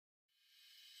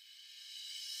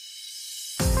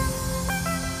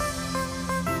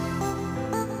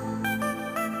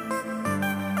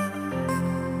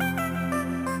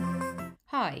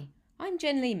I'm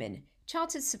Jen Lehman,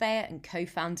 Chartered Surveyor and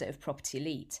co-founder of Property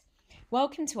Elite.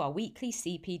 Welcome to our weekly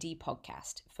CPD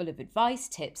podcast, full of advice,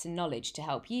 tips and knowledge to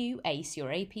help you ace your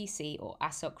APC or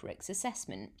ASOC RICS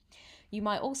assessment. You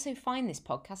might also find this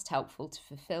podcast helpful to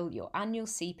fulfil your annual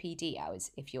CPD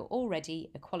hours if you're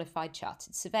already a qualified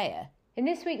Chartered Surveyor. In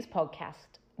this week's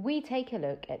podcast, we take a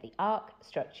look at the ARC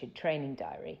Structured Training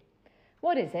Diary.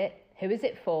 What is it, who is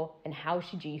it for, and how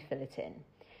should you fill it in?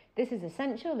 This is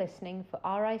essential listening for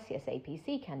RICS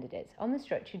APC candidates on the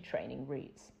structured training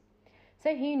routes.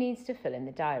 So who needs to fill in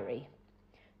the diary?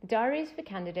 The diary is for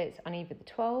candidates on either the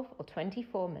 12 or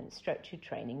 24-month structured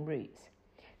training routes.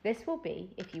 This will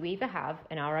be if you either have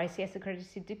an RICS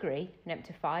accredited degree and up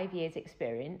to 5 years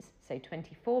experience, so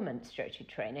 24 months structured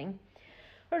training,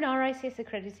 or an RICS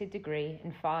accredited degree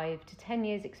and 5 to 10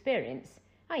 years experience,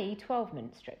 i.e. 12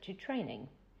 months structured training.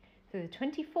 For the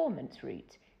 24 months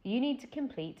route, you need to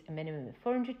complete a minimum of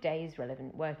 400 days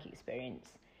relevant work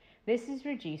experience. This is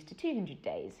reduced to 200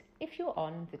 days if you're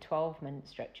on the 12-month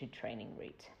structured training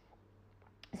route.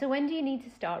 So when do you need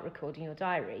to start recording your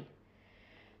diary?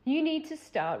 You need to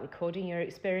start recording your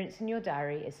experience in your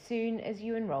diary as soon as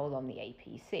you enrol on the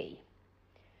APC.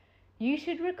 You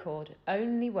should record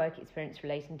only work experience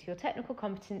relating to your technical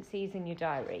competencies in your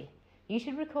diary. You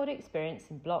should record experience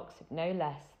in blocks of no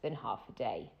less than half a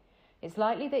day. It's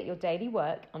likely that your daily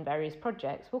work on various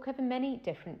projects will cover many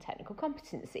different technical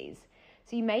competencies,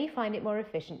 so you may find it more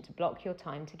efficient to block your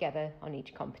time together on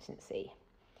each competency.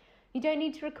 You don't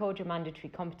need to record your mandatory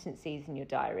competencies in your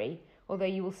diary, although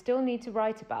you will still need to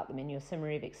write about them in your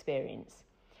summary of experience.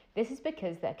 This is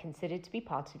because they're considered to be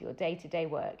part of your day-to-day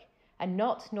work and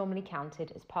not normally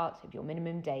counted as part of your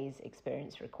minimum days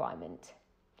experience requirement.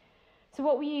 So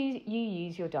what will you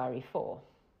use your diary for?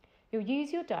 You'll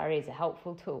use your diary as a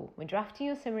helpful tool when drafting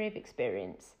your summary of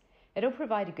experience. It'll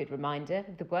provide a good reminder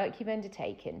of the work you've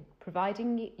undertaken,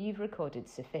 providing you've recorded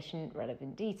sufficient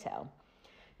relevant detail.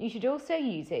 You should also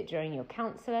use it during your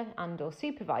counsellor and/or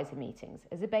supervisor meetings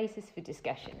as a basis for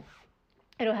discussion.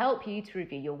 It'll help you to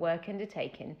review your work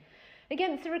undertaken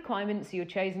against the requirements of your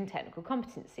chosen technical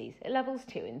competencies at levels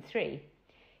 2 and 3.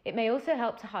 It may also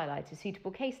help to highlight a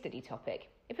suitable case study topic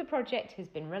if a project has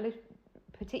been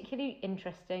particularly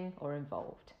interesting or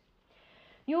involved.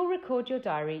 You'll record your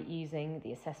diary using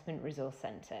the Assessment Resource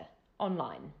Centre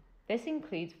online. This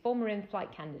includes former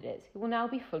in-flight candidates who will now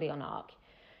be fully on ARC.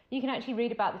 You can actually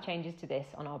read about the changes to this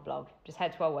on our blog. Just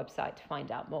head to our website to find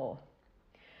out more.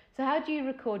 So how do you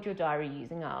record your diary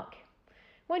using ARC?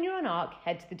 When you're on ARC,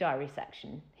 head to the diary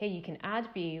section. Here you can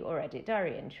add, view or edit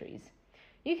diary entries.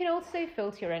 You can also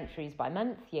filter your entries by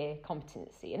month, year,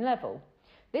 competency and level.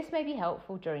 This may be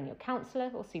helpful during your counsellor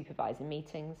or supervisor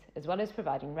meetings, as well as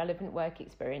providing relevant work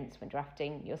experience when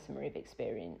drafting your summary of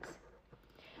experience.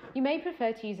 You may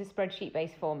prefer to use a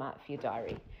spreadsheet-based format for your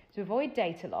diary to avoid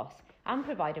data loss and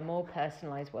provide a more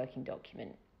personalised working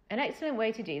document. An excellent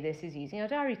way to do this is using our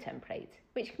diary template,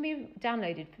 which can be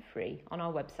downloaded for free on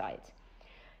our website.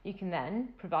 You can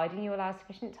then, providing you allow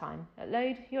sufficient time,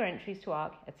 upload your entries to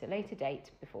ARC at a later date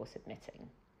before submitting.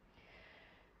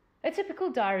 A typical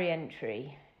diary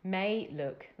entry may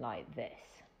look like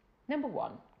this. Number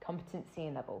 1, competency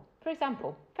and level. For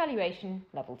example, valuation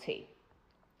level 2.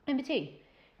 Number 2,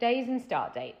 days and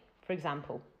start date. For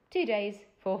example, 2 days,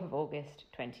 4th of August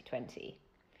 2020.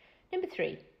 Number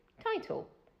 3, title,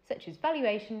 such as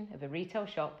valuation of a retail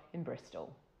shop in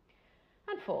Bristol.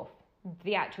 And 4th,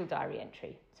 the actual diary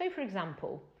entry. So for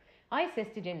example, I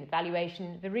assisted in the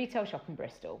valuation of a retail shop in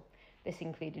Bristol. This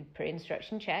included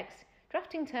pre-instruction checks,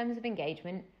 drafting terms of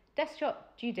engagement,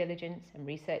 desktop due diligence and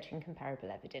researching comparable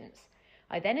evidence.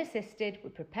 I then assisted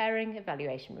with preparing a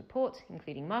valuation report,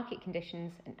 including market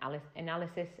conditions and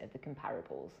analysis of the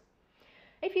comparables.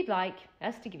 If you'd like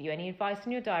us to give you any advice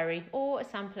on your diary or a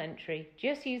sample entry,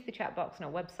 just use the chat box on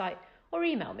our website or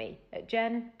email me at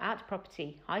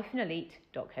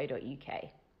jen@property-elite.co.uk.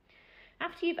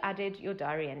 After you've added your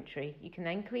diary entry, you can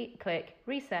then click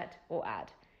Reset or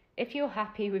Add. If you're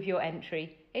happy with your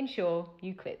entry, ensure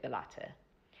you click the latter.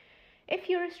 If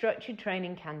you're a structured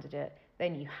training candidate,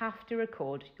 then you have to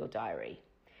record your diary.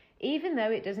 Even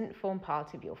though it doesn't form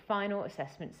part of your final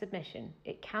assessment submission,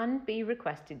 it can be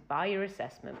requested by your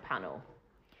assessment panel.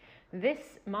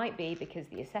 This might be because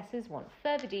the assessors want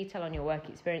further detail on your work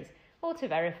experience or to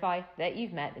verify that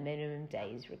you've met the minimum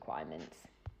days requirements.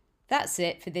 That's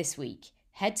it for this week.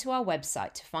 Head to our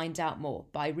website to find out more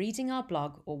by reading our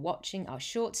blog or watching our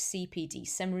short CPD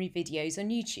summary videos on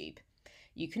YouTube.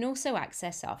 You can also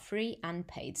access our free and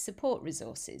paid support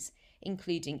resources,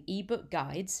 including ebook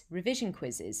guides, revision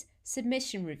quizzes,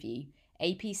 submission review,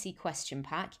 APC question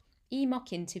pack,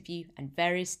 e-mock interview and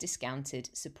various discounted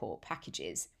support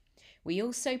packages. We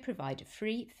also provide a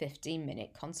free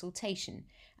 15-minute consultation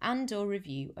and or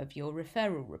review of your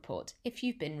referral report if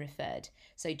you've been referred,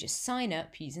 so just sign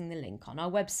up using the link on our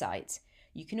website.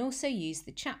 You can also use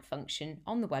the chat function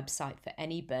on the website for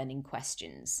any burning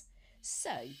questions.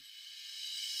 So,